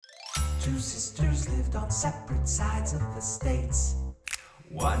Two sisters lived on separate sides of the states.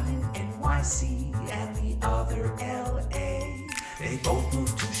 One in NYC and the other LA. They both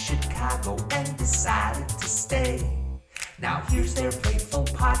moved to Chicago and decided to stay. Now here's their playful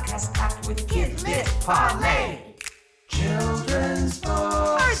podcast packed with Get Lit Parlay. Children's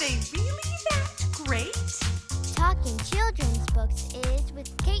books. Are they really that great? Talking Children's Books is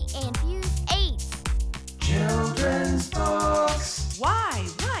with Kate and Fuse 8. Children's books. Why,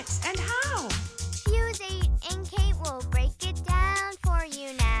 what, and how? Fuse 8 and Kate will break it down for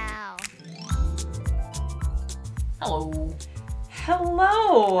you now. Hello.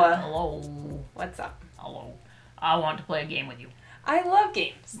 Hello. Hello. What's up? Hello. I want to play a game with you. I love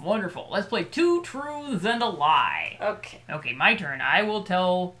games. Wonderful. Let's play Two Truths and a Lie. Okay. Okay, my turn. I will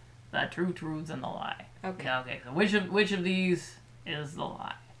tell the two truths and the lie. Okay. Okay, so which of these is the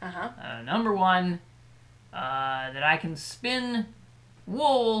lie? Uh-huh. Number one, that I can spin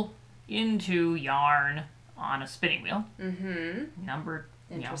wool into yarn on a spinning wheel. Mm-hmm.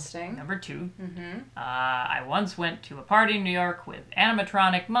 Interesting. Number two, Mm-hmm. I once went to a party in New York with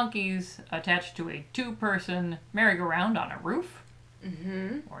animatronic monkeys attached to a two-person merry-go-round on a roof.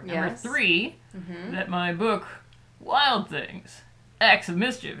 Mm-hmm. Or number Yes. three, Mm-hmm. that my book, Wild Things, Acts of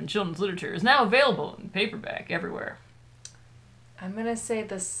Mischief in Children's Literature, is now available in paperback everywhere. I'm gonna say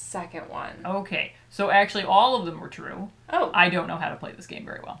the second one. Okay, so actually all of them were true. Oh. I don't know how to play this game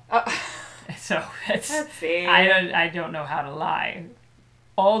very well. So it's, Let's see. I don't know how to lie.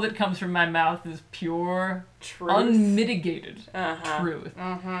 All that comes from my mouth is pure, Truth. unmitigated Uh-huh. truth.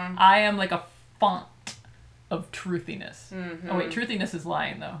 Mm-hmm. I am like a font of truthiness. Mm-hmm. Oh wait, truthiness is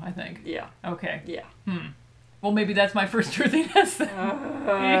lying though, I think. Yeah. Okay. Yeah. Well, maybe that's my first truthiness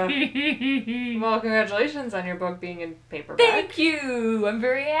then. Well, congratulations on your book being in paperback. Thank you! I'm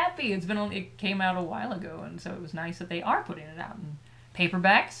very happy. It came out a while ago, and so it was nice that they are putting it out in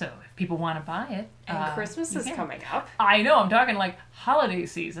paperback, so if people want to buy it... And Christmas you is can. coming up. I know, I'm talking like holiday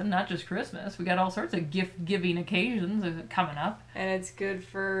season, not just Christmas. We got all sorts of gift-giving occasions coming up. And it's good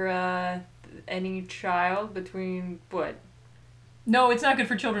for any child between, what? No, it's not good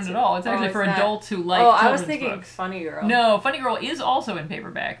for children at all. It's actually it's for not. adults who like Oh, children's I was thinking books. Funny Girl. No, Funny Girl is also in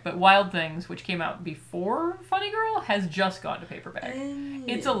paperback, but Wild Things, which came out before Funny Girl, has just gone to paperback.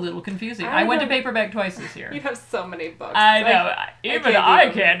 It's a little confusing. I went to paperback twice this year. You have so many books. I know. Even I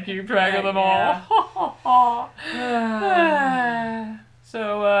can't keep track of them all.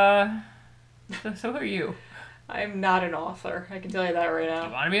 So who are you? I'm not an author. I can tell you that right You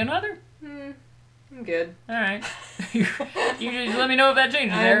now. want to be another? I'm good. All right. You just let me know if that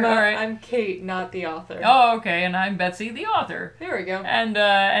changes there. All right. I'm Kate, not the author. Oh, okay. And I'm Betsy, the author. There we go.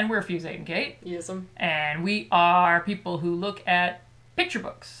 And we're Fuse 8 and Kate. Use them. And we are people who look at picture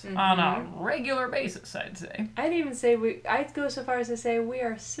books on a regular basis, I'd say. I'd even say I'd go so far as to say we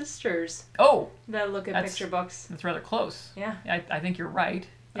are sisters Oh, that look at That's- picture books. that's rather close. Yeah. I think you're right.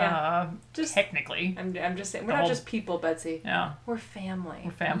 Yeah. Just- technically. I'm just saying, we're The not whole- just people, Betsy. Yeah. We're family.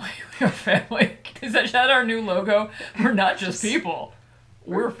 We're family. We're family. Is that our new logo? We're not just people.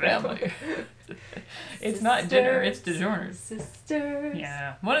 We're family. It's not dinner, it's DiGiorno's. Sisters.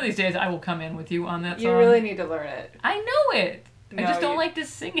 Yeah. One of these days I will come in with you on that song. You really need to learn it. I know it. I No, just don't you- like to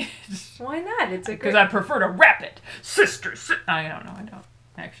sing it. Why not? It's a Because great... I prefer to rap it. Sisters. I don't know. I don't.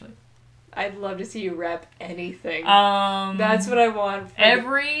 Actually. I'd love to see you rap anything. Um. That's what I want.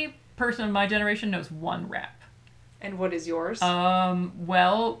 Every person of my generation knows one rap. And what is yours?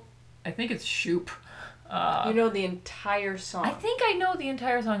 Well, I think it's Shoop. You know the entire song. I think I know the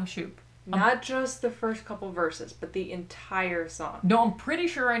entire song of Shoop. Not just the first couple verses, but the entire song. No, I'm pretty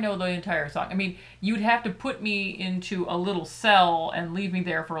sure I know the entire song. I mean, you'd have to put me into a little cell and leave me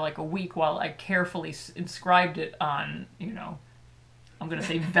there for like a week while I carefully inscribed it on, I'm going to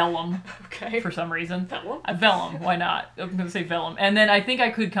say vellum Okay. for some reason. Vellum? Vellum, why not? I'm going to say vellum. And then I think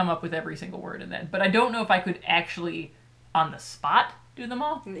I could come up with every single word in that. But I don't know if I could actually, on the spot, do them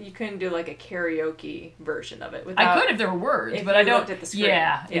all. You couldn't do like a karaoke version of it. I without, could if there were words, if but you I don't. looked at the screen.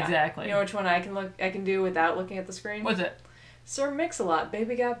 Yeah, exactly. You know which one I can do without looking at the screen? What's it? Sir Mix-a-Lot,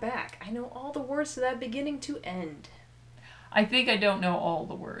 Baby Got Back. I know all the words to that beginning to end. I think I don't know all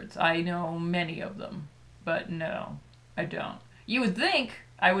the words. I know many of them, but no, I don't. You would think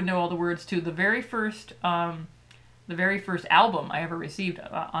I would know all the words to the very first album I ever received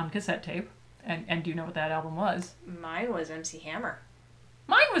on cassette tape. And do you know what that album was? Mine was MC Hammer.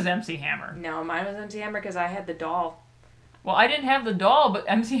 Mine was MC Hammer. No, mine was MC Hammer because I had the doll. Well, I didn't have the doll, but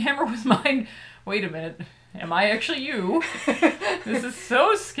MC Hammer was mine. Wait a minute. Am I actually you? This is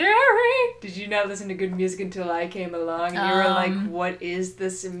so scary. Did you not listen to good music until I came along and you were like, what is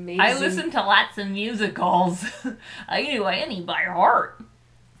this amazing... I listened to lots of musicals. I knew Annie by heart.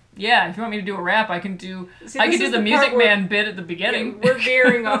 Yeah, if you want me to do a rap, I can do. See, I can this do is the the Music part where- Man bit at the beginning. We're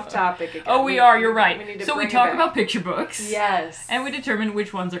veering off topic again. Oh, we are. You're right. We need to So we bring it talk back. about picture books. Yes. And we determine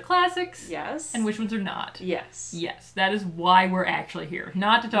which ones are classics. Yes. And which ones are not. Yes. Yes, that is why we're actually here.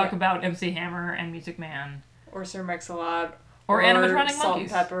 Not to talk Yeah. about MC Hammer and Music Man. Or Sir Mix-a-Lot. Or animatronic Salt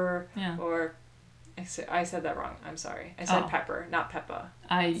monkeys. and Pepper. Yeah. Or... I said that wrong. I'm sorry. I said Oh. Pepper, not Peppa.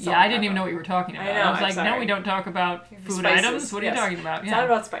 I and didn't even pepper. know what you were talking about. I know, was I'm like, no, sorry. we don't talk about food Spices, items. What are yes. you talking about? It's not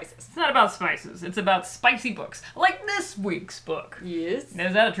about spices. It's not about spices. It's about spicy books, like this week's book. Yes. Is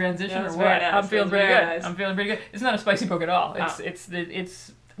that a transition That or was what? very nice. I'm feeling That was pretty very good. nice. I'm feeling pretty good. It's not a spicy book at all. Oh.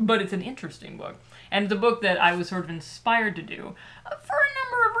 But it's an interesting book, and it's a book that I was sort of inspired to do for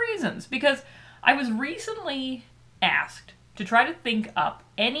a number of reasons. Because I was recently asked to try to think up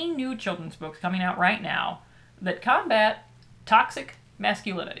any new children's books coming out right now that combat toxic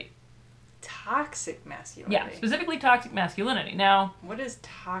masculinity. Toxic masculinity. Yeah, specifically toxic masculinity. Now, What is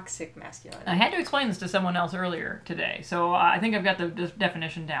toxic masculinity? I had to explain this to someone else earlier today, so I think I've got the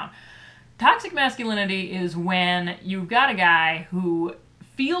definition down. Toxic masculinity is when you've got a guy who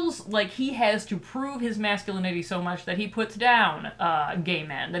feels like he has to prove his masculinity so much that he puts down gay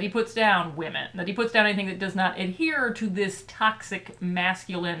men, that he puts down women, that he puts down anything that does not adhere to this toxic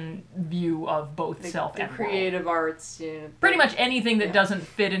masculine view of both self the and world. creative arts. You know, Pretty much anything that Yeah. doesn't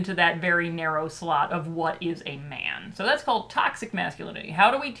fit into that very narrow slot of what is a man. So that's called toxic masculinity.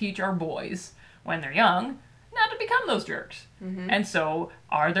 How do we teach our boys, when they're young, not to become those jerks? And so,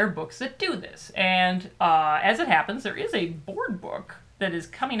 are there books that do this? And as it happens, there is a board book that is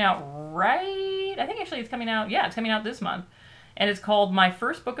coming out I think actually it's coming out this month. And it's called My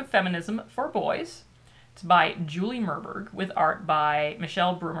First Book of Feminism for Boys. It's by Julie Merberg with art by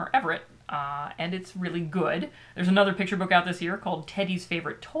Michelle Brumer Everett. And it's really good. There's another picture book out this year called Teddy's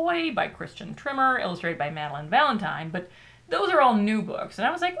Favorite Toy by Christian Trimmer, illustrated by Madeline Valentine. But those are all new books. And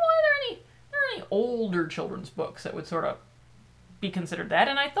I was like, well, are there any older children's books that would sort of be considered that?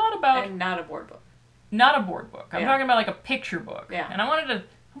 And I thought about and not a board book. not a board book. I'm Yeah. talking about like a picture book. Yeah. And I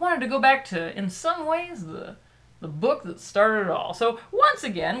wanted to go back to, in some ways, the book that started it all. So once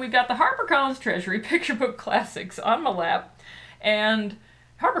again, we've got the HarperCollins Treasury Picture Book Classics on my lap, and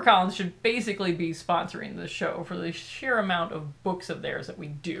HarperCollins should basically be sponsoring the show for the sheer amount of books of theirs that we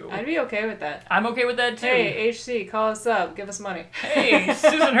do. I'd be okay with that. I'm okay with that too. Hey, HC, call us up. Give us money. Hey,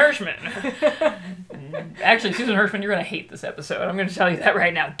 Susan Hirschman. Actually, Susan Hirschman, you're going to hate this episode. I'm going to tell you that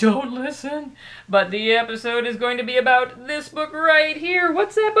right now. Don't listen. But the episode is going to be about this book right here.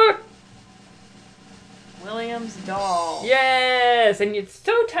 What's that book? William's Doll. Yes, and it's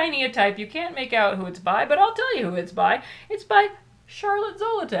so tiny a type you can't make out who it's by, but I'll tell you who it's by. It's by Charlotte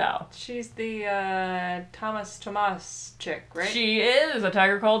Zolotow. She's the Thomas Tomas chick, right? She is. A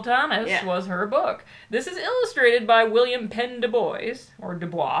Tiger Called Thomas Yeah. was her book. This is illustrated by William Penn Du Bois, or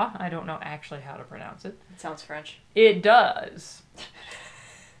Dubois. I don't know actually how to pronounce it. It sounds French. It does.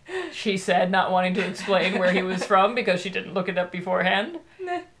 She said, not wanting to explain where he was from because she didn't look it up beforehand.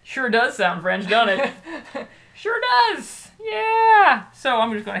 Nah. Sure does sound French, doesn't it? Sure does. Yeah. So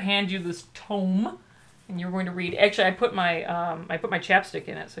I'm just going to hand you this tome, and you're going to read. Actually, I put my chapstick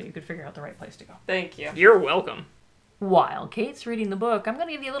in it so you could figure out the right place to go. Thank you. You're welcome. While Kate's reading the book, I'm going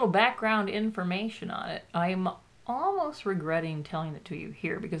to give you a little background information on it. I'm almost regretting telling it to you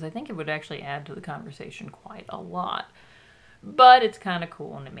here because I think it would actually add to the conversation quite a lot. But it's kind of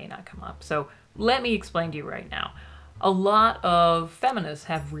cool and it may not come up. So let me explain to you right now. A lot of feminists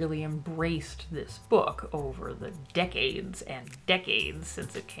have really embraced this book over the decades and decades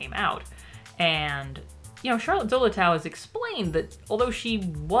since it came out. And, Charlotte Zolotow has explained that although she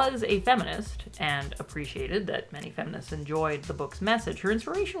was a feminist and appreciated that many feminists enjoyed the book's message, her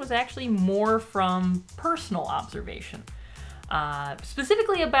inspiration was actually more from personal observation.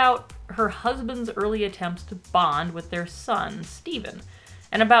 Specifically about her husband's early attempts to bond with their son, Stephen,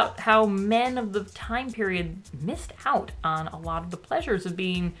 and about how men of the time period missed out on a lot of the pleasures of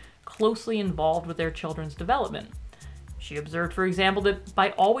being closely involved with their children's development. She observed, for example, that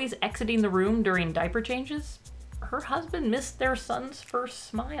by always exiting the room during diaper changes, her husband missed their son's first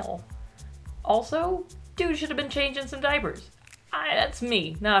smile. Also, dude should have been changing some diapers. That's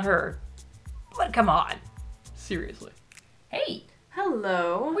me, not her. But come on. Seriously. Hey,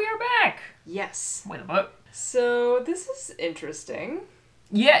 Hello. we are back Yes. with a book. So this is interesting.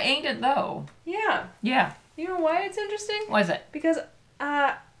 Yeah, ain't it though? Yeah. Yeah. You know why it's interesting? Why is that? Because,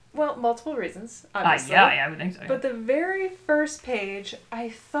 multiple reasons, obviously. Yeah, I would think so. But the very first page, I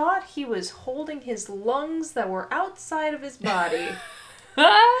thought he was holding his lungs that were outside of his body.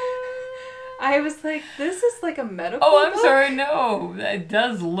 I was like, this is like a medical Oh, I'm book? sorry, no. It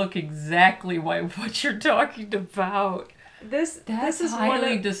does look exactly like what you're talking about. This is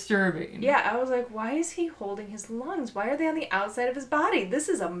highly disturbing. Yeah, I was like, why is he holding his lungs? Why are they on the outside of his body? This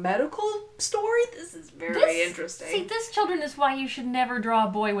is a medical story? This is very interesting. See, this, children, is why you should never draw a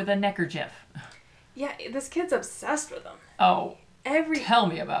boy with a neckerchief. Yeah, this kid's obsessed with them. Oh, tell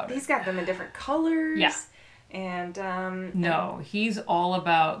me about it. He's got them in different colors. Yeah. And, No, he's all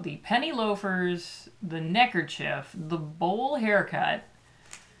about the penny loafers, the neckerchief, the bowl haircut.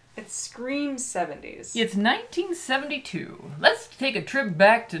 It screams 70s. It's 1972. Let's take a trip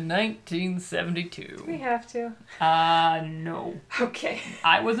back to 1972. We have to. No. Okay.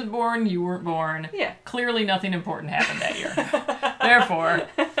 I wasn't born, you weren't born. Yeah. Clearly nothing important happened that year. Therefore.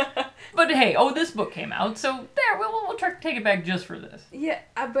 But hey, this book came out, so there, we'll try to take it back just for this. Yeah,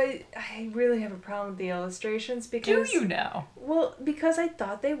 but I really have a problem with the illustrations because... Do you now? Well, because I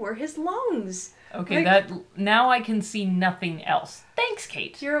thought they were his lungs. Okay, now I can see nothing else. Thanks,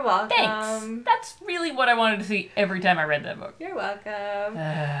 Kate. You're welcome. Thanks. That's really what I wanted to see every time I read that book. You're welcome.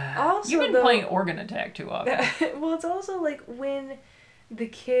 Also, you've been playing Organ Attack too often. Well, it's also like when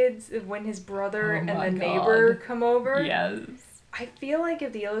his brother and the God. neighbor come over. Yes. I feel like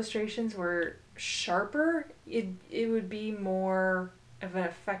if the illustrations were sharper, it would be more of an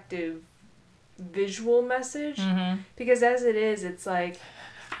effective visual message. Mm-hmm. Because as it is, it's like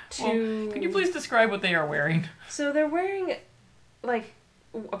can you please describe what they are wearing? So they're wearing,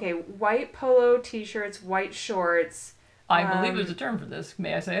 white polo t-shirts, white shorts. I believe there's a term for this.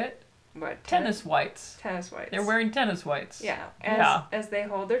 May I say it? What? Tennis whites. Tennis whites. They're wearing tennis whites. Yeah. As they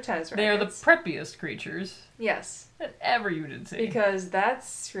hold their tennis rackets. They are the preppiest creatures Yes. that ever you did see. Because that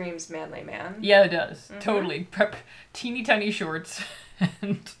screams manly man. Yeah, it does. Mm-hmm. Totally. Teeny tiny shorts.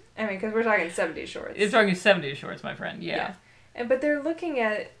 And because we're talking 70s shorts. it's talking 70s shorts, my friend. Yeah. But they're looking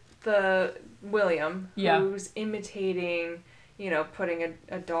at the William, Yeah. who's imitating, putting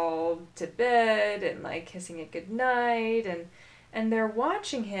a doll to bed and kissing it goodnight, and they're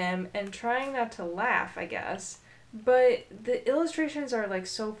watching him and trying not to laugh, I guess. But the illustrations are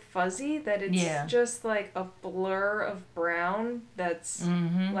so fuzzy that it's just like a blur of brown that's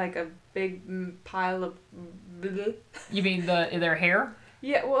like a big pile of. You mean their hair?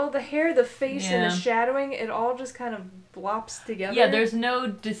 Yeah, well, the hair, the face, and the shadowing, it all just kind of blops together. Yeah, there's no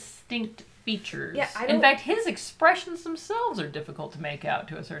distinct features. Yeah, in fact, his expressions themselves are difficult to make out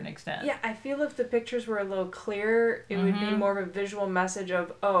to a certain extent. Yeah, I feel if the pictures were a little clearer, it would be more of a visual message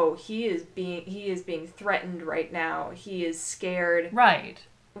of, he is being threatened right now. He is scared. Right.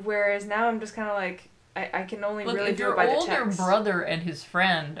 Whereas now I'm just kind of like, I can only Look, really if do your it by the older text. brother and his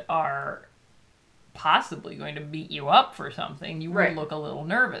friend are possibly going to beat you up for something, you would look a little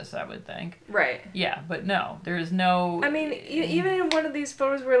nervous, I would think. Right. Yeah, but no, there is no... I mean, even in one of these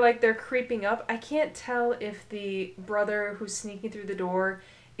photos where, they're creeping up, I can't tell if the brother who's sneaking through the door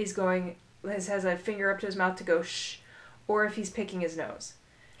has a finger up to his mouth to go shh, or if he's picking his nose.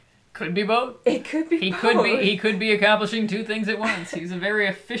 Could be both. It could be He both. He could be accomplishing two things at once. He's a very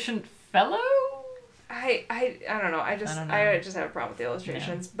efficient fellow? I don't know. I just have a problem with the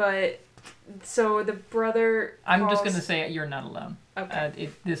illustrations, but... So the brother I'm just going to say you're not alone. Okay.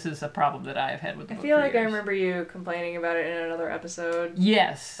 This is a problem that I have had with the book I feel for like years. I remember you complaining about it in another episode.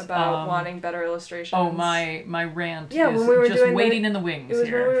 Yes. About wanting better illustrations. Oh, my rant when is we were just doing waiting in the wings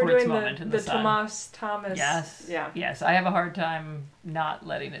here for its moment in the sun. Thomas. Yes. Yeah. Yes, I have a hard time not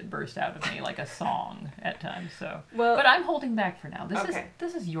letting it burst out of me like a song at times. So, well, but I'm holding back for now. Okay.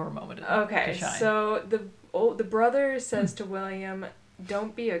 This is your moment Okay. to shine. So the brother says to William,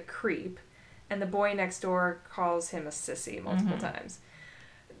 "Don't be a creep." And the boy next door calls him a sissy multiple times.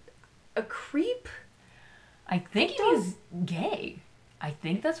 A creep? I think he's gay. I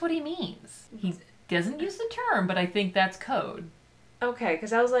think that's what he means. He doesn't use the term, but I think that's code. Okay,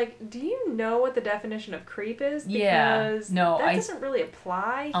 because I was like, do you know what the definition of creep is? Because that doesn't really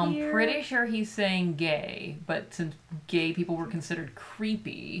apply here. I'm pretty sure he's saying gay, but since gay people were considered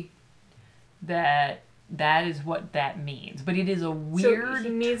creepy, that is what that means. But it is a weird So he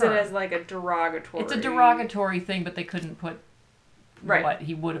means term. it as a derogatory... It's a derogatory thing, but they couldn't put right. what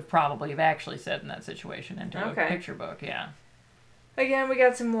he would have probably have actually said in that situation into a picture book, yeah. Again, we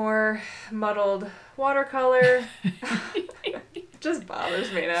got some more muddled watercolor. Just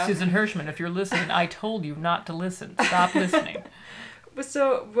bothers me now. Susan Hirschman, if you're listening, I told you not to listen. Stop listening.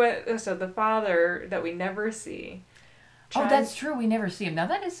 So the father that we never see... Oh, that's true. We never see him. Now,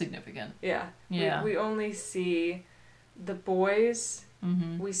 that is significant. Yeah. Yeah. We only see the boys.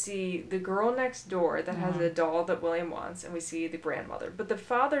 Mm-hmm. We see the girl next door that has a doll that William wants, and we see the grandmother. But the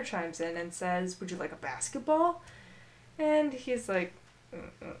father chimes in and says, "Would you like a basketball?" And he's like,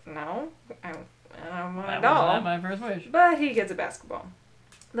 "No, I don't want a doll." That was not my first wish. But he gets a basketball.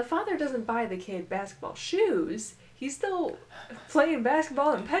 The father doesn't buy the kid basketball shoes. he's still playing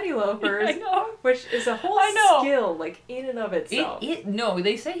basketball in penny loafers. I know. Which is a whole I know. skill, like, in and of itself. No,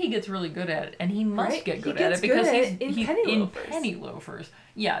 they say he gets really good at it, and he must Right? get He good gets at it because good at he's it in he's penny in loafers. penny loafers.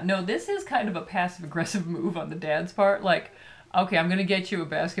 Yeah, no, this is kind of a passive-aggressive move on the dad's part. Like, okay, I'm gonna get you a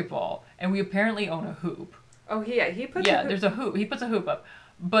basketball, and we apparently own a hoop. Oh, yeah, he puts Yeah, there's a hoop. He puts a hoop up,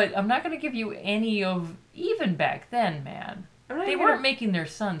 but I'm not gonna give you any of even back then, man. I'm not They even weren't making their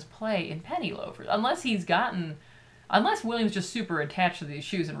sons play in penny loafers unless William's just super attached to these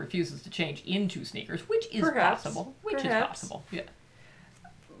shoes and refuses to change into sneakers, which is Perhaps. possible. Yeah.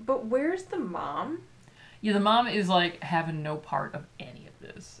 But where's the mom? Yeah, the mom is like having no part of any of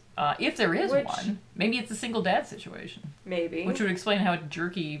this. If there is Which- one, maybe it's a single dad situation, Maybe. which would explain how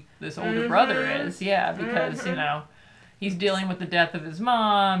jerky this older brother Mm-hmm. is. Yeah, because he's dealing with the death of his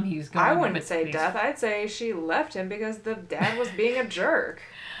mom. He's going. I a wouldn't bit- say he's- death. I'd say she left him because the dad was being a jerk.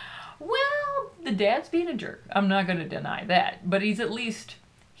 Well, the dad's being a jerk. I'm not going to deny that, but he's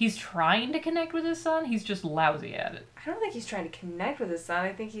trying to connect with his son. He's just lousy at it. I don't think he's trying to connect with his son.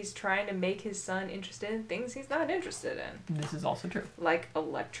 I think he's trying to make his son interested in things he's not interested in. This is also true. Like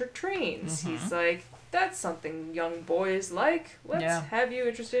electric trains. Mm-hmm. He's like, that's something young boys like. Let's Yeah. have you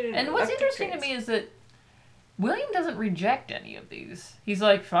interested in And what's electric interesting trains. to me is that William doesn't reject any of these. He's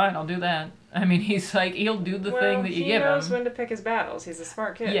like, fine, I'll do that. I mean, he's like, he'll do the thing that you give he knows him. when to pick his battles. He's a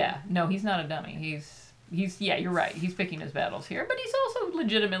smart kid. Yeah, no, he's not a dummy. Yeah, you're right. He's picking his battles here, but he's also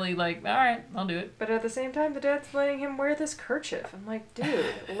legitimately like, all right, I'll do it. But at the same time, the dad's letting him wear this kerchief. I'm like, dude,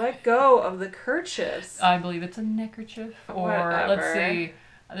 let go of the kerchiefs. I believe it's a neckerchief, or let's Whatever. see.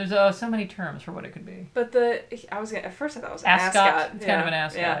 There's so many terms for what it could be. But at first I thought it was an Ascot. ascot. It's kind of an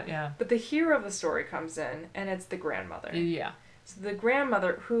ascot, yeah. But the hero of the story comes in, and it's the grandmother. Yeah. So the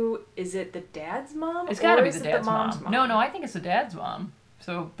grandmother, who is it? The dad's mom? It's got to or be is the it dad's mom's mom. No, I think it's the dad's mom.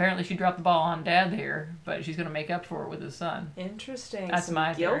 So apparently she dropped the ball on dad here, but she's going to make up for it with his son. Interesting. That's Some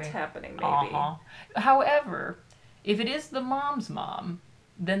my guilt theory. happening, maybe. Uh-huh. However, if it is the mom's mom,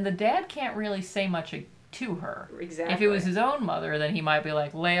 then the dad can't really say much to her. Exactly. If it was his own mother, then he might be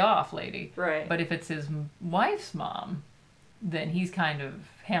like, lay off, lady. Right. But if it's his wife's mom, then he's kind of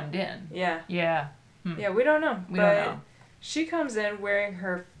hemmed in. Yeah. Yeah. Yeah, we don't know. We but don't know. She comes in wearing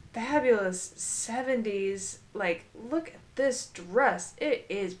her fabulous 70s, like, look at this dress. It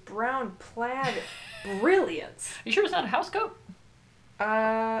is brown plaid brilliance. You sure it's not a house coat?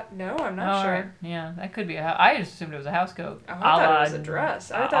 No, I'm not Oh, sure. right. Yeah, that could be I just assumed it was a house coat. Oh, I thought it was a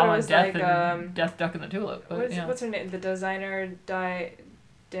dress. I thought it was Death like, and Death Duck and the Tulip. But, what's her name? The designer, Diana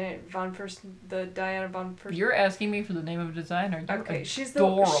von Fursten. You're asking me for the name of a designer. You're Okay, she's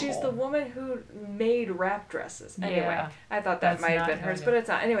adorable. the woman who made wrap dresses. Anyway, Yeah. I thought that That's might have not been her hers, idea. but it's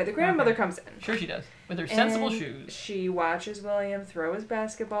not. Anyway, the grandmother Okay. comes in. Sure she does. With her sensible And shoes. She watches William throw his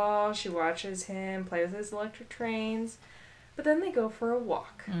basketball. She watches him play with his electric trains. But then they go for a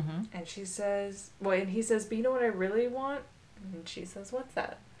walk. Mm-hmm. And she says, and he says, but you know what I really want? And she says, what's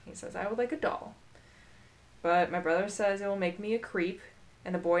that? He says, I would like a doll. But my brother says it will make me a creep.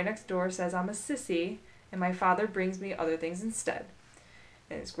 And the boy next door says I'm a sissy. And my father brings me other things instead.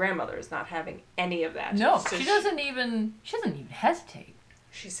 And his grandmother is not having any of that. No, So she doesn't even hesitate.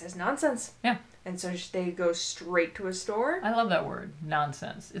 She says nonsense. Yeah. And so they go straight to a store. I love that word,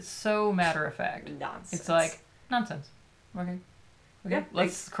 nonsense. It's so matter of fact. Nonsense. It's like, nonsense. Okay. Yeah,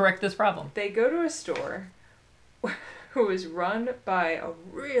 Let's correct this problem. They go to a store who is run by a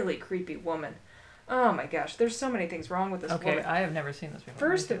really creepy woman. Oh my gosh, there's so many things wrong with this Okay, woman. I have never seen this before.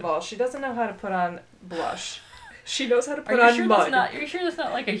 First of all, she doesn't know how to put on blush. She knows how to Are put you on sure mud. are you sure that's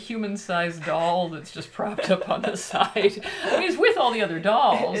not like a human-sized doll that's just propped up on the side? I mean, it's with all the other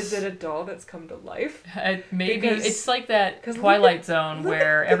dolls. Is it a doll that's come to life? Maybe Because- it's like that 'cause Twilight look Zone at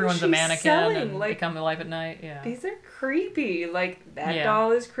where things everyone's a she's mannequin selling, and they like- come to life at night. Yeah, These are creepy. Like, that Yeah.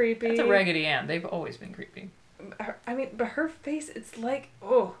 doll is creepy. it's a Raggedy Ann. They've always been creepy. But her face, it's like,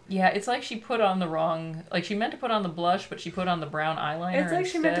 oh. Yeah, it's like she put on the wrong. Like she meant to put on the blush, but she put on the brown eyeliner. It's like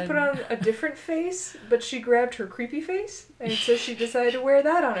she meant to put instead. on a different face, but she grabbed her creepy face, and so she decided to wear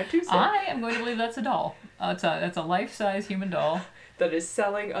that on a Tuesday. I am going to believe that's a doll. It's a life-size human doll. That is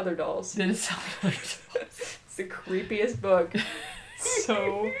selling other dolls. That is selling other dolls. It's the creepiest book.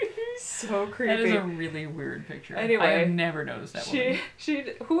 So creepy. That is a really weird picture. Anyway, I have never noticed that one.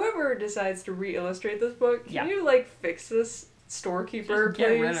 Whoever decides to re-illustrate this book, can Yeah. you like fix this storekeeper, Just get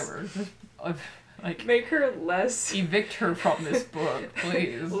please? rid of her. Like Make her less evict her from this book,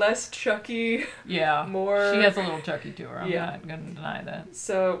 please. less Chucky. Yeah. more- She has a little Chucky to her. I'm Yeah. not gonna deny that.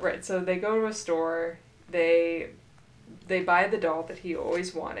 So they go to a store. They buy the doll that he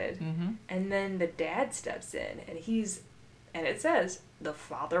always wanted, Mm-hmm. and then the dad steps in, and it says the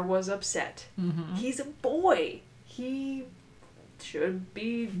father was upset. Mm-hmm. He's a boy. he should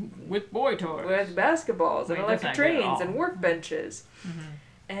be With boy toys. with basketballs Wait, and that's electric not good at trains all. and workbenches.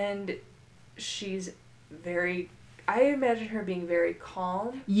 And she's very, I imagine her being very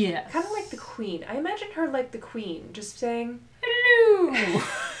calm. Yes. Kind of like the queen. I imagine her like the queen, just saying, Hello.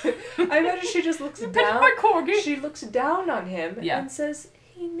 I imagine she just looks That's down. my corgi. She looks down on him Yeah. and says,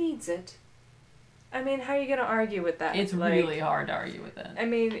 he needs it. I mean, how are you going to argue with that? It's Like, really hard to argue with that. I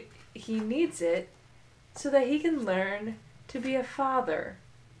mean, he needs it so that he can learn to be a father.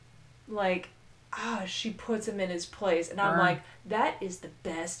 Like, she puts him in his place. And I'm Burn. like, that is the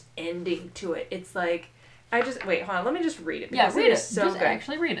best ending to it. It's like, wait, hold on, let me just read it. Yeah, Because read it it. is so Just good.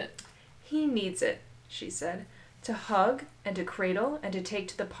 actually read it. He needs it, she said, to hug and to cradle and to take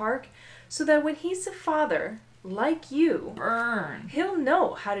to the park so that when he's a father, like you, Burn. he'll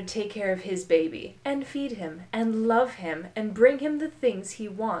know how to take care of his baby and feed him and love him and bring him the things he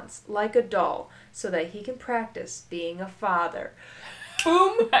wants, like a doll, so that he can practice being a father.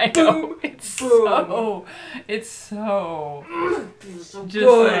 Boom, I know. boom, It's boom. so. It's so. So Just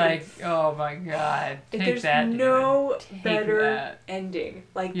good. like, oh my god. Take There's that. no Take better that. ending.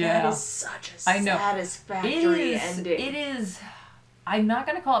 Like, Yeah. that is such a I know. satisfactory ending. It is. I'm not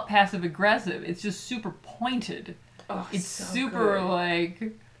gonna call it passive aggressive. It's just super pointed. Oh, It's so super good. like.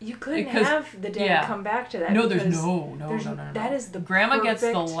 You couldn't because- have the dad yeah. come back to that. No, there's because no. That is the Grandma gets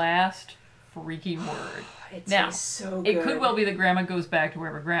the perfect- last freaking word. It Now, tastes so good. It could well be that Grandma goes back to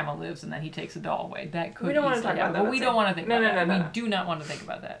wherever Grandma lives and then he takes the doll away. That could We don't wanna easily talk about happen, that, but we let's don't say. want to think No, about no, that. no, We no. do not want to think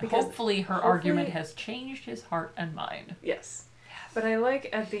about that. Because hopefully her hopefully- argument has changed his heart and mind. Yes. But I like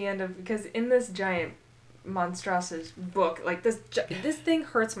at the end of, because in this giant monstrosity's book, like this thing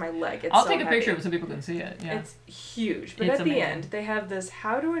hurts my leg. It's I'll so take a heavy. picture of it so people can see it. Yeah. It's huge. But It's at the amazing. end, they have this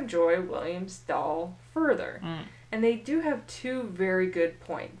how to enjoy William's doll further. Mm. And they do have two very good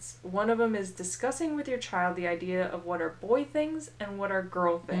points. One of them is discussing with your child the idea of what are boy things and what are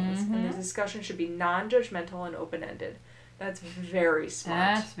girl things. And the discussion should be non-judgmental and open-ended. That's very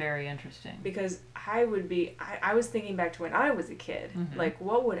smart. That's very interesting. Because I was thinking back to when I was a kid. Mhm. Like,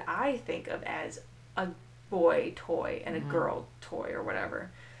 what would I think of as a boy toy and a Mhm. girl toy or whatever?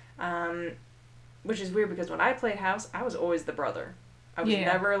 Which is weird because when I played house, I was always the brother. I was Yeah.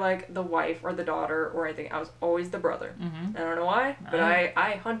 never like the wife or the daughter or anything. I was always the brother. Mm-hmm. I don't know why, but Alright.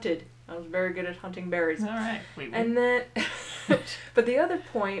 I hunted. I was very good at hunting berries. All right. Wait. And then, but the other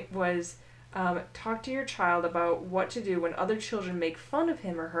point was talk to your child about what to do when other children make fun of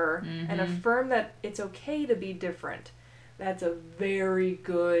him or her and Mhm. affirm that it's okay to be different. That's a very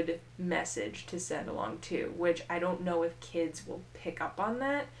good message to send along too, which I don't know if kids will pick up on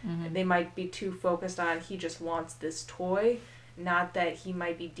that. Mhm. They might be too focused on he just wants this toy, not that he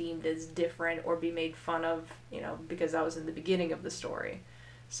might be deemed as different or be made fun of, because that was in the beginning of the story.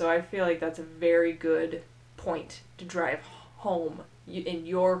 So I feel like that's a very good point to drive home in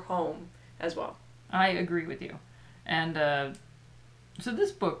your home as well. I agree with you. And so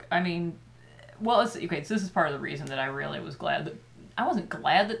this book, I mean, well, okay, so this is part of the reason that I really was glad that, I wasn't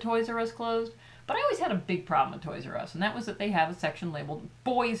glad that Toys R Us closed, but I always had a big problem with Toys R Us, and that was that they have a section labeled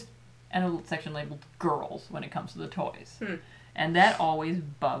boys and a section labeled girls when it comes to the toys. And that always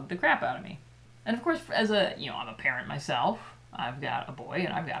bugged the crap out of me. And of course, as I'm a parent myself, I've got a boy and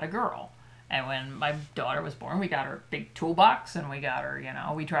I've got a girl. And when my daughter was born, we got her a big toolbox and we got her,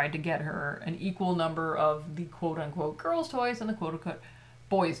 we tried to get her an equal number of the quote-unquote girls' toys and the quote-unquote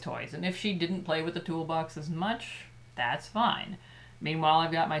boys' toys. And if she didn't play with the toolbox as much, that's fine. Meanwhile,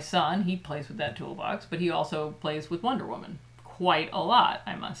 I've got my son. He plays with that toolbox, but he also plays with Wonder Woman. Quite a lot,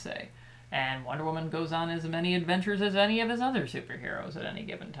 I must say. And Wonder Woman goes on as many adventures as any of his other superheroes at any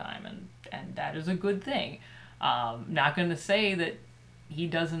given time, and that is a good thing. Not going to say that he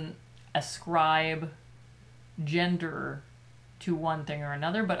doesn't ascribe gender to one thing or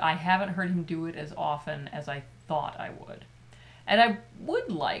another, but I haven't heard him do it as often as I thought I would. And I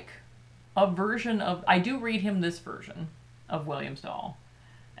would like a version of, I do read him this version of William's doll.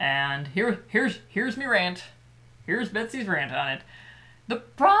 And here's me rant. Here's Betsy's rant on it. The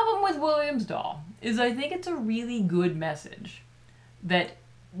problem with William's doll is I think it's a really good message that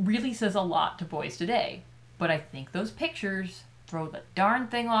really says a lot to boys today. But I think those pictures throw the darn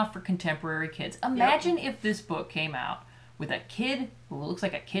thing off for contemporary kids. Imagine if this book came out with a kid who looks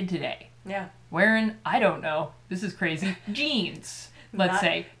like a kid today. Yeah. Wearing, I don't know, this is crazy, jeans. Let's Not-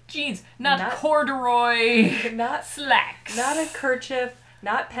 say. Jeans. Not not- corduroy Not slacks. not a kerchief,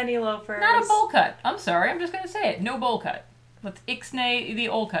 not penny loafers. Not a bowl cut. I'm sorry, I'm just going to say it. No bowl cut. Let's ixnay the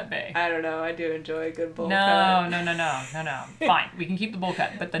Olcott Bay. I don't know. I do enjoy a good bowl No. cut. Fine, we can keep the bowl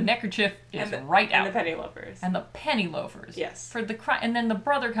cut, but the neckerchief is And the, right out. And the penny loafers. And the penny loafers. Yes. For the and then the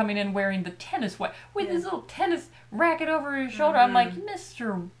brother coming in wearing the tennis with his little tennis racket over his shoulder. I'm like,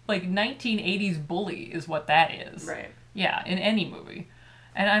 Mr. like 1980s bully is what that is. Right. Yeah, in any movie.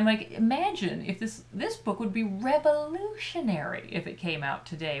 And I'm like, imagine if this book would be revolutionary if it came out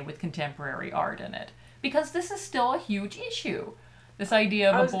today with contemporary art in it. Because this is still a huge issue. This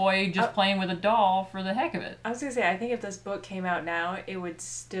idea of a boy just playing with a doll for the heck of it. I was going to say, I think if this book came out now, it would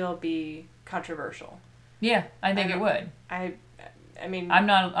still be controversial. Yeah, I think it would. I mean, I'm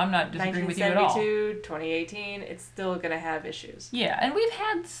not disagreeing with you at all. 1972, 2018, it's still going to have issues. Yeah, and we've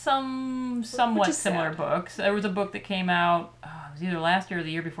had some somewhat similar books. There was a book that came out, it was either last year or the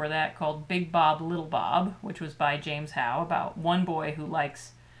year before that, called Big Bob, Little Bob, which was by James Howe, about one boy who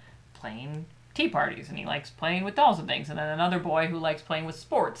likes playing tea parties and he likes playing with dolls and things, and then another boy who likes playing with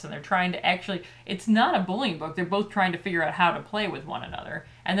sports, and they're trying to actually, it's not a bullying book, they're both trying to figure out how to play with one another.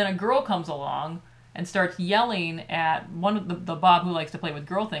 And then a girl comes along and starts yelling at one of the Bob who likes to play with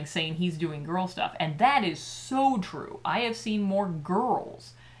girl things, saying he's doing girl stuff. And that is so true. I have seen more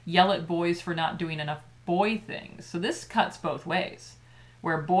girls yell at boys for not doing enough boy things. So this cuts both ways,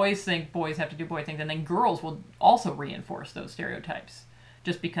 where boys think boys have to do boy things, and then girls will also reinforce those stereotypes,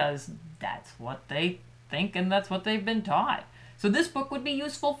 just because that's what they think and that's what they've been taught. So this book would be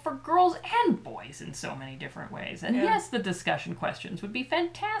useful for girls and boys in so many different ways. And yes, the discussion questions would be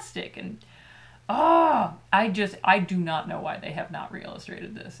fantastic. And I do not know why they have not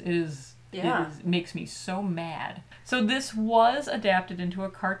re-illustrated this. It makes me so mad. So this was adapted into a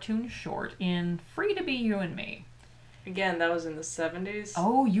cartoon short in Free to Be You and Me. Again, that was in the 70s.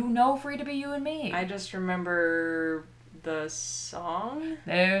 Oh, you know Free to Be You and Me. I just remember the song.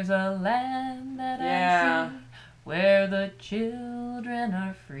 There's a land that I see where the children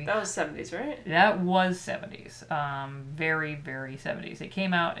are free. That was 70s, right? That was 70s. Very, very 70s. It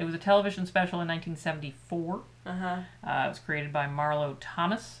came out, it was a television special in 1974. It was created by Marlo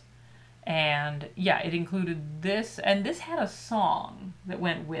Thomas. And yeah, it included this, and this had a song that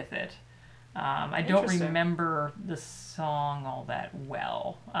went with it. I don't remember the song all that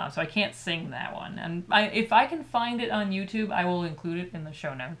well, so I can't sing that one. And if I can find it on YouTube, I will include it in the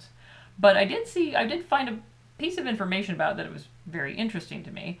show notes. But I did find a piece of information about it that it was very interesting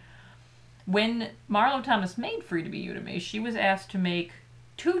to me. When Marlo Thomas made Free to Be You to Me, she was asked to make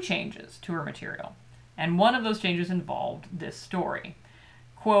 2 changes to her material. And one of those changes involved this story.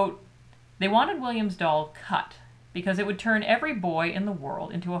 Quote, they wanted William's doll cut because it would turn every boy in the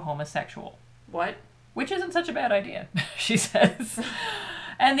world into a homosexual. What? Which isn't such a bad idea, she says.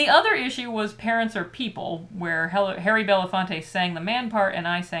 And the other issue was Parents Are People, where Harry Belafonte sang the man part and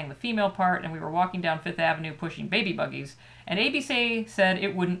I sang the female part, and we were walking down Fifth Avenue pushing baby buggies, and ABC said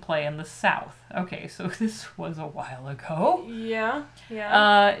it wouldn't play in the South. Okay, so this was a while ago. Yeah.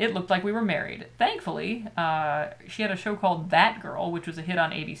 It looked like we were married. Thankfully, she had a show called That Girl, which was a hit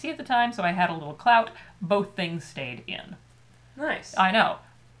on ABC at the time, so I had a little clout. Both things stayed in. Nice. I know.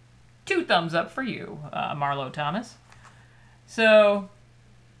 2 thumbs up for you, Marlo Thomas. So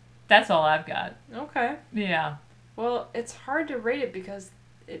that's all I've got. Okay. Yeah. Well, it's hard to rate it because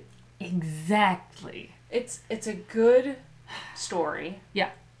Exactly. It's a good story.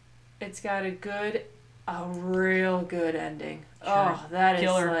 Yeah. It's got a real good ending. Sure. Oh, that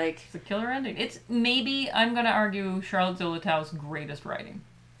Killer. is like... It's a killer ending. It's maybe, I'm going to argue, Charlotte Zolotow's greatest writing.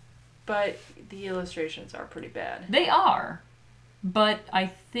 But the illustrations are pretty bad. They are. But I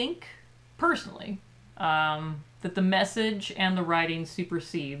think, personally, that the message and the writing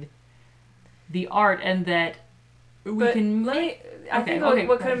supersede the art, and that I think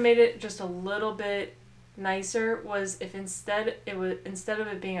what could have made it just a little bit nicer was if instead of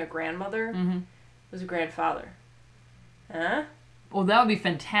it being a grandmother, it was a grandfather. Huh? Well, that would be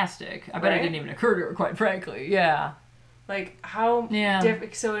fantastic. I bet it didn't even occur to her, quite frankly. Yeah. Like, how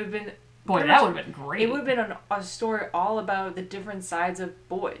different... So it would have been... Boy, that would have been great. It would have been a story all about the different sides of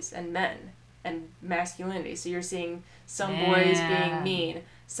boys and men and masculinity. So you're seeing some boys being mean,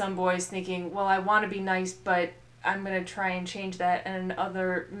 some boys thinking, well, I want to be nice, but I'm going to try and change that, and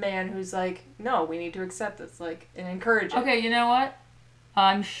another man who's like, no, we need to accept this, like, and encourage it. Okay, you know what?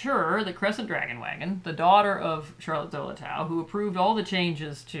 I'm sure the Crescent Dragon Wagon, the daughter of Charlotte Zolotow, who approved all the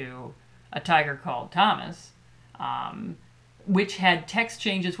changes to A Tiger Called Thomas, which had text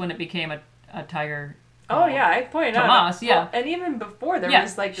changes when it became a tiger. Oh yeah, I pointed out. Tomas, yeah. Well, and even before there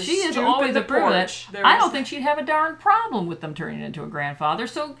was like the she is stoop always in the approved porch. that. I don't think she'd have a darn problem with them turning into a grandfather.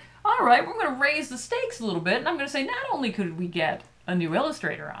 So, all right, we're going to raise the stakes a little bit, and I'm going to say not only could we get a new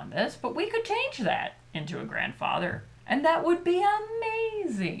illustrator on this, but we could change that into a grandfather. And that would be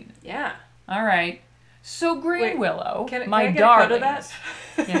amazing. Yeah. All right. So Green Wait, Willow, Can my I get darlings.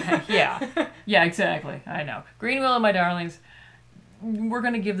 a cut of that? Yeah, exactly. I know. Green Willow, my darlings, we're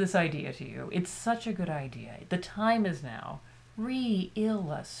going to give this idea to you. It's such a good idea. The time is now.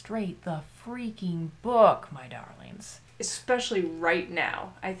 Re-illustrate the freaking book, my darlings. Especially right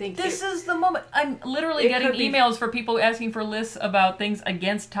now. I think This is the moment. I'm literally It getting could be- emails for people asking for lists about things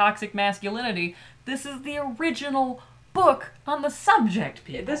against toxic masculinity. This is the original book on the subject,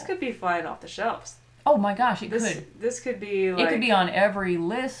 people. this could be flying off the shelves. Oh my gosh, it This could. this could be like It could be on every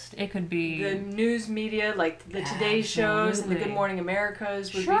list. It could be... the news media, like the Today shows and the Good Absolutely. Morning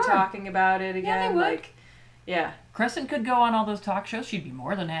Americas would Sure. be talking about it again. they would. Like, yeah, Crescent could go on all those talk shows. She'd be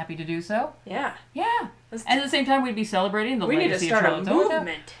more than happy to do so. yeah. Yeah. Let's And at the same time, we'd be celebrating the we need to legacy start of a Charlotte Zoe.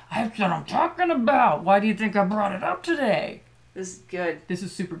 movement. That's what I'm talking about. Why do you think I brought it up today? This is good. This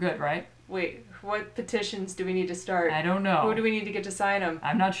is super good, right? Wait, what petitions do we need to start? I don't know. Who do we need to get to sign them?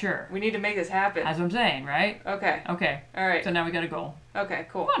 I'm not sure. We need to make this happen. That's what I'm saying, right? Okay. Okay. All right. So now we got a goal. Okay.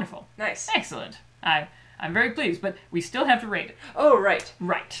 Cool. Wonderful. Nice. Excellent. I'm very pleased, but we still have to rate it. Oh, right.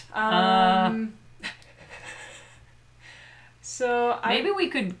 Right. So maybe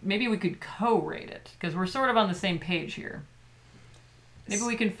we could co-rate it because we're sort of on the same page here. Maybe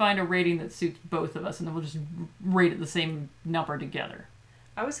we can find a rating that suits both of us, and then we'll just rate it the same number together.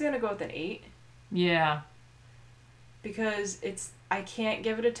 I was gonna go with an 8 Yeah, because I can't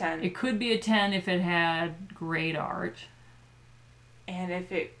give it a 10, it could be a 10 if it had great art. and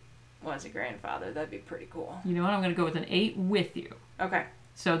if it was a grandfather, that'd be pretty cool. You know what? I'm going to go with an 8 with you. Okay.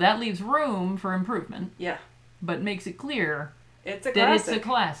 So that leaves room for improvement, Yeah. but makes it clear It's a that classic. it's a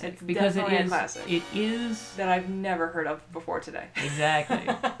classic It's because definitely a classic. it is that I've never heard of before today. exactly.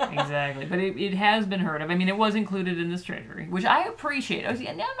 But it has been heard of. I mean, it was included in this treasury, which I appreciate.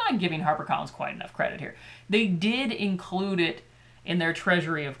 I'm not giving HarperCollins quite enough credit here. They did include it in their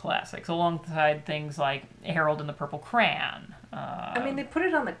treasury of classics, alongside things like Harold and the Purple Crayon. I mean, they put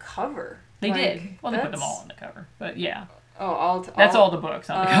it on the cover. They Like, did. Well, they put them that's- all on the cover. But yeah, Oh, that's all the books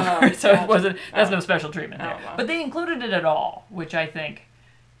on the cover. So gotcha. it wasn't. That's no special treatment there. Oh, well. But they included it at all, which I think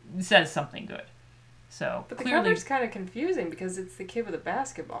says something good. So But the clearly, cover's kind of confusing because it's the kid with a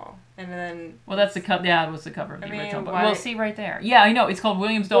basketball, and then well, that's the cover. Yeah, it was the cover of the I mean, original book. why- Well, see right there. Yeah, I know. It's called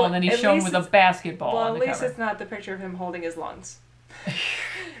Williams Doll, Well, and then he's at shown least with a it's- basketball well, on at the least cover. it's not the picture of him holding his lungs.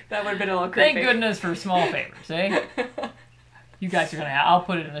 That would have been a little Thank creepy. goodness for small favors, eh? You guys are gonna have. I'll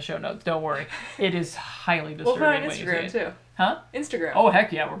put it in the show notes. Don't worry. It is highly We'll disturbing. put it on when you Instagram see it. too. Huh? Instagram. Oh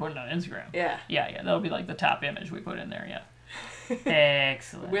heck yeah, we're putting it on Instagram. Yeah. Yeah. That'll be like the top image we put in there. Yeah.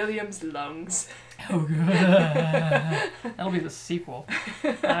 Excellent. Williams lungs. Oh good. That'll be the sequel.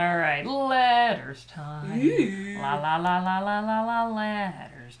 All right, letters time. La la la la la la la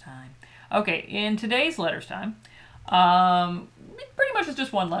letters time. Okay, in today's letters time, it pretty much is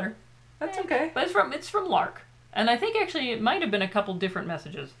just one letter. That's okay. But it's from Lark, and I think actually it might have been a couple different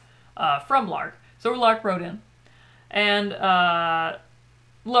messages from Lark. So Lark wrote in, and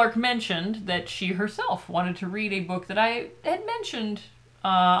Lark mentioned that she herself wanted to read a book that I had mentioned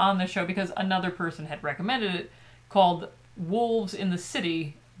on the show because another person had recommended it, called Wolves in the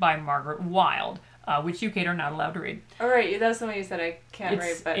City by Margaret Wilde, which you, Kate, are not allowed to read. All right, that's the one you said I can't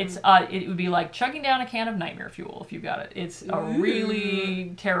read, but It would be like chugging down a can of nightmare fuel if you got it. It's a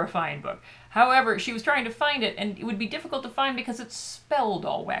really terrifying book. However, she was trying to find it, and it would be difficult to find because it's spelled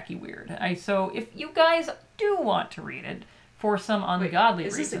all wacky weird. So if you guys do want to read it for some ungodly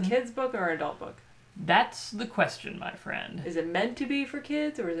is reason, this a kid's book or an adult book? that's the question, my friend. Is it meant to be for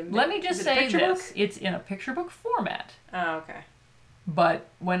kids or is it? Let me just is it a say picture this: book? it's in a picture book format. Oh, okay. But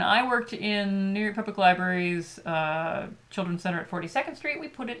when I worked in New York Public Library's Children's Center at 42nd Street, we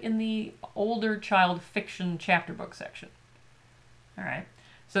put it in the older child fiction chapter book section. All right.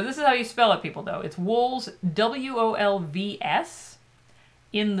 So this is how you spell it, people, though. It's Wolves, Wolvs,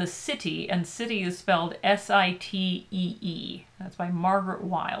 in the City, and City is spelled Sitee. That's by Margaret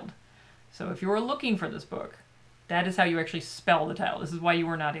Wilde. So if you were looking for this book, that is how you actually spell the title. This is why you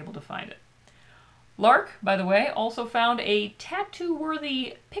were not able to find it. Lark, by the way, also found a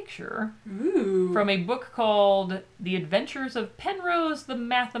tattoo-worthy picture Ooh. from a book called The Adventures of Penrose the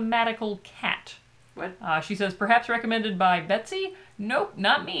Mathematical Cat. What? She says, perhaps recommended by Betsy? Nope,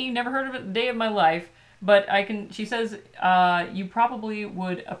 not me. Never heard of it a day of my life. But she says, you probably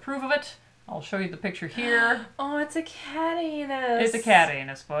would approve of it. I'll show you the picture here. Oh, it's a cat anus. It's a cat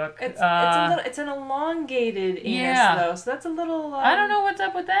anus book. It's an elongated anus Yeah. though, so that's a little. I don't know what's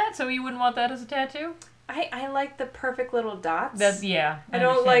up with that, so you wouldn't want that as a tattoo? I like the perfect little dots. Yeah. I don't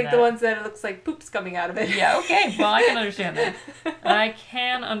understand like that. the ones that it looks like poop's coming out of it. Yeah, okay. Well, I can understand that. I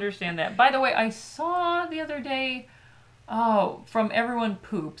can understand that. By the way, I saw the other day From Everyone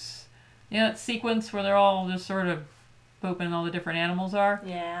Poops. You know that sequence where they're all just sort of pooping and all the different animals are?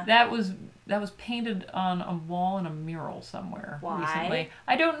 Yeah. That was painted on a wall in a mural somewhere Why? recently.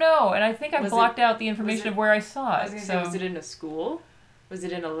 I don't know, and I think I Was blocked it- out the information of where I saw I it. was gonna so say, was it in a school? Was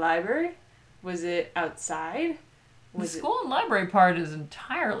it in a library? Was it outside? the Was it? school and library part is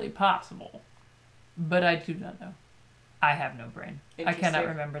entirely possible, but I do not know. I have no brain. I cannot Interesting.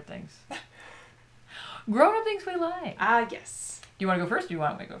 remember things. Grown-up things we like. Yes. Do you want to go first, or do you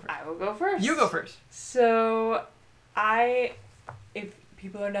want me to go first? I will go first. You go first. So, if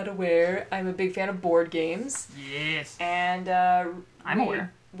people are not aware, I'm a big fan of board games. Yes. And I'm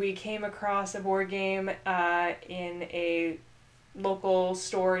aware. We came across a board game in a local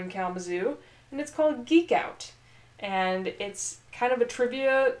store in Kalamazoo, and it's called Geek Out. And it's kind of a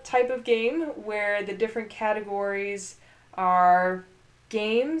trivia type of game where the different categories are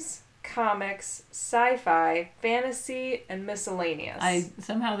games, comics, sci-fi, fantasy, and miscellaneous.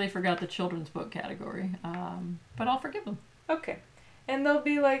 Somehow they forgot the children's book category, but I'll forgive them. Okay. And they'll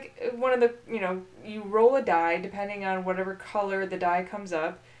be like one of the, you roll a die depending on whatever color the die comes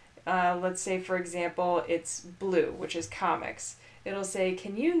up. Let's say, for example, it's blue, which is comics. It'll say,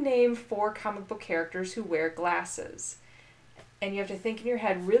 can you name 4 comic book characters who wear glasses? And you have to think in your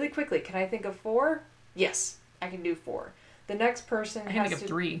head really quickly. Can I think of 4? Yes, I can do 4. The next person I can think of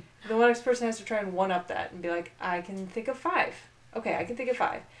 3. The next person has to try and one-up that and be like, I can think of 5. Okay, I can think of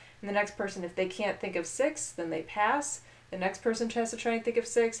 5. And the next person, if they can't think of 6, then they pass. The next person tries to try and think of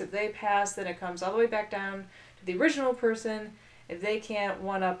 6. If they pass, then it comes all the way back down to the original person. If they can't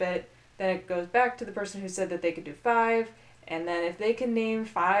one-up it, then it goes back to the person who said that they could do 5. And then if they can name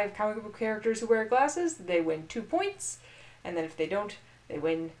 5 comic book characters who wear glasses, they win 2 points. And then if they don't, they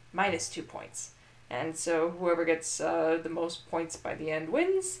win minus 2 points. And so whoever gets the most points by the end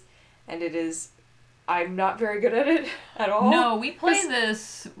wins. And I'm not very good at it at all. No, we play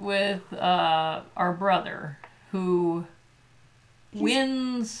this with our brother, who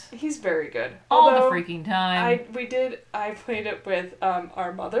wins He's very good. all the Although, freaking time. I played it with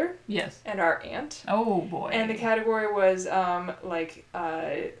our mother Yes. and our aunt. Oh boy. And the category was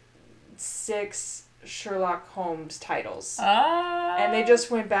 6 Sherlock Holmes titles. And they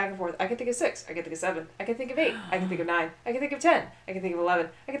just went back and forth. I can think of 6. I can think of 7. I can think of 8. I can think of 9. I can think of 10. I can think of 11.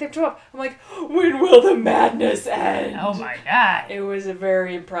 I can think of 12. I'm like, when will the madness end? Oh my god. It was a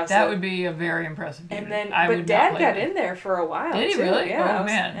very impressive. That would be a very impressive game. And then, I but would Dad not got play in there for a while. Did he too. really? Yeah. Oh,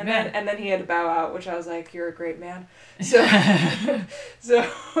 man, And man. then he had to bow out, which I was like, "You're a great man." So,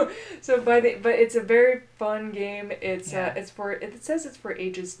 but it's a very fun game. It says it's for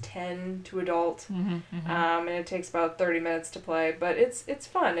ages 10 to adult, and it takes about 30 minutes to play. But it's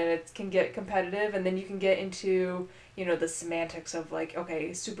fun, and it can get competitive, and then you can get into the semantics of like, okay,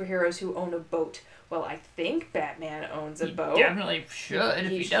 superheroes who own a boat. Well, I think Batman owns a boat. Definitely should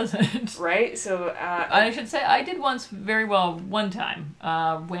if he doesn't. Right? So I should say I did once very well one time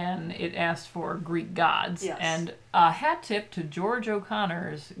when it asked for Greek gods. Yes. And a hat tip to George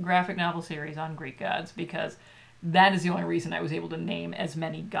O'Connor's graphic novel series on Greek gods, because that is the only reason I was able to name as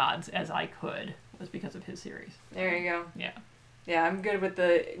many gods as I could, was because of his series. there you go. Yeah. Yeah, I'm good with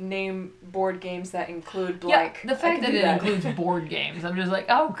the name board games that include blank. Yeah, the I fact can that do it includes board games, I'm just like,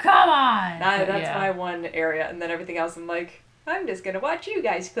 oh, come on! But That's yeah. my one area, and then everything else I'm like, I'm just gonna watch you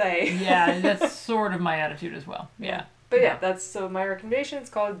guys play. Yeah, that's sort of my attitude as well. Yeah. But yeah, that's so my recommendation.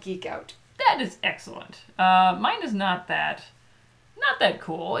 It's called Geek Out. That is excellent. Mine is not that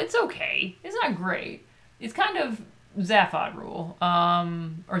cool. It's okay. It's not great. It's kind of Zaphod rule,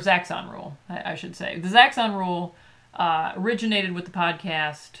 or Zaxxon rule, I should say. The Zaxxon rule originated with the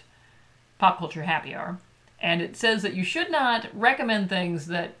podcast Pop Culture Happy Hour, and it says that you should not recommend things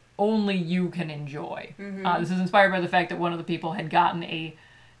that only you can enjoy. This is inspired by the fact that one of the people had gotten a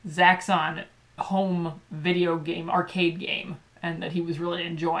Zaxxon home video game, arcade game, and that he was really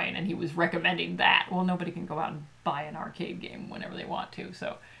enjoying, and he was recommending that. Well, nobody can go out and buy an arcade game whenever they want to,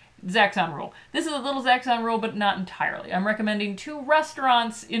 so Zaxxon rule. This is a little Zaxxon rule, but not entirely. I'm recommending 2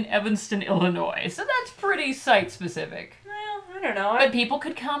 restaurants in Evanston, Illinois, so that's pretty site-specific. Well, I don't know. But people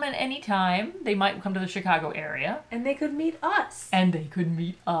could come at any time. They might come to the Chicago area, And they could meet us. and they could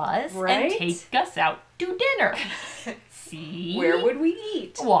meet us Right? and take us out to dinner. See? Where would we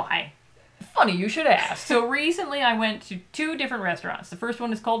eat? Why? Funny you should ask. So recently I went to 2 different restaurants. The first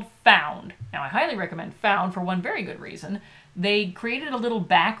one is called Found. Now I highly recommend Found for one very good reason. They created a little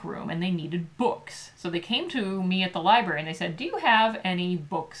back room and they needed books. So they came to me at the library and they said, do you have any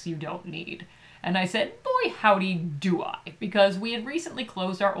books you don't need? And I said, boy, howdy do I. Because we had recently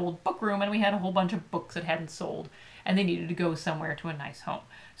closed our old book room and we had a whole bunch of books that hadn't sold and they needed to go somewhere to a nice home.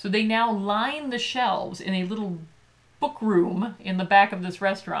 So they now line the shelves in a little book room in the back of this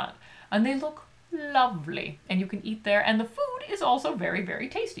restaurant. And they look lovely. And you can eat there. And the food is also very, very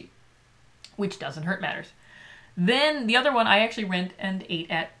tasty. Which doesn't hurt matters. Then the other one I actually went and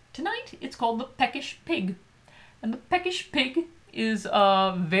ate at tonight. It's called the Peckish Pig. And the Peckish Pig is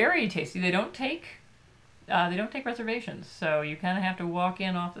very tasty. They don't take reservations, so you kind of have to walk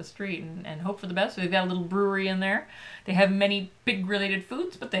in off the street and hope for the best. So they've got a little brewery in there. They have many pig-related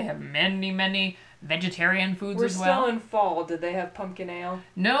foods, but they have many, many vegetarian foods as well. We're still in fall. Did they have pumpkin ale?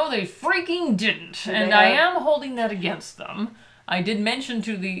 No, they freaking didn't. And I am holding that against them. I did mention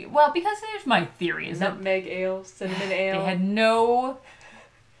to because there's my theory. Is nutmeg ale, cinnamon ale. They had no...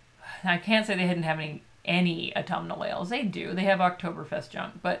 I can't say they didn't have any autumnal ales. They do. They have Oktoberfest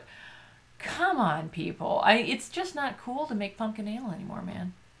junk, but... Come on, people. It's just not cool to make pumpkin ale anymore,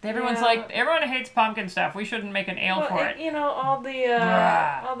 man. Everyone's like, everyone hates pumpkin stuff. We shouldn't make an ale for it. You know, all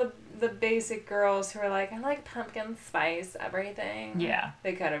the basic girls who are like, I like pumpkin spice everything. Yeah.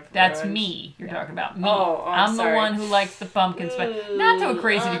 They kind of That's me. You're talking about me. I'm sorry. The one who likes the pumpkin spice. Not to a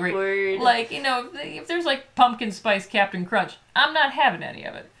crazy degree. Like, you know, if there's like pumpkin spice Captain Crunch, I'm not having any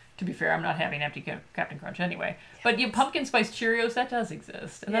of it. To be fair, I'm not having empty Captain Crunch anyway. But pumpkin spice Cheerios, that does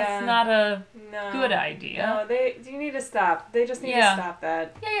exist. And that's not a good idea. No, you need to stop. They just need to stop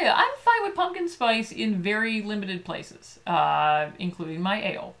that. Yeah, I'm fine with pumpkin spice in very limited places, including my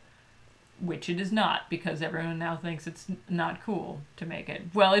ale. Which it is not, because everyone now thinks it's not cool to make it.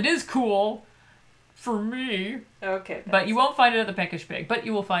 Well, it is cool for me. Okay. But you won't find it at the Peckish Pig. But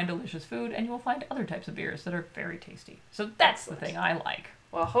you will find delicious food, and you will find other types of beers that are very tasty. So that's the thing I like.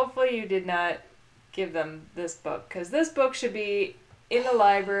 Well, hopefully you did not give them this book, because this book should be in the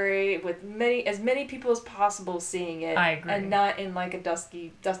library with as many people as possible seeing it. I agree. And not in like a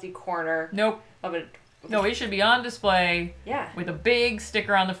dusty corner. Nope. Of it. No, it should be on display. Yeah. With a big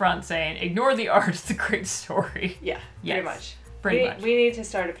sticker on the front saying, "Ignore the art, it's a great story." Yeah. Yes, pretty much. Pretty much. We need to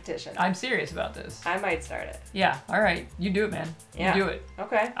start a petition. I'm serious about this. I might start it. Yeah. All right. You do it, man. Yeah. You do it.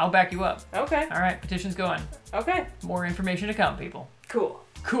 Okay. I'll back you up. Okay. All right. Petition's going. Okay. More information to come, people. Cool.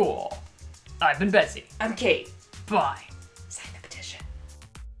 I've been Betsy. I'm Kate. Bye. Sign the petition.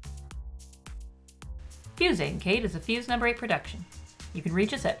 Fuse 8 and Kate is a Fuse number 8 production. You can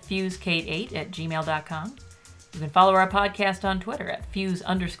reach us at fusekate8@gmail.com. You can follow our podcast on Twitter at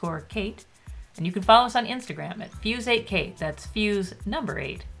Fuse_Kate. And you can follow us on Instagram at Fuse8Kate. That's Fuse number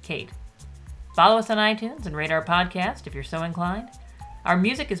 8 Kate. Follow us on iTunes and rate our podcast if you're so inclined. Our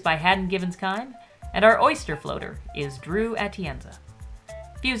music is by Haddon Gibbons Kind, and our oyster floater is Drew Atienza.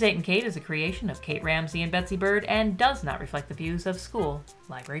 Fuse 8 and Kate is a creation of Kate Ramsey and Betsy Bird and does not reflect the views of School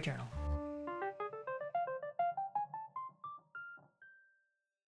Library Journal.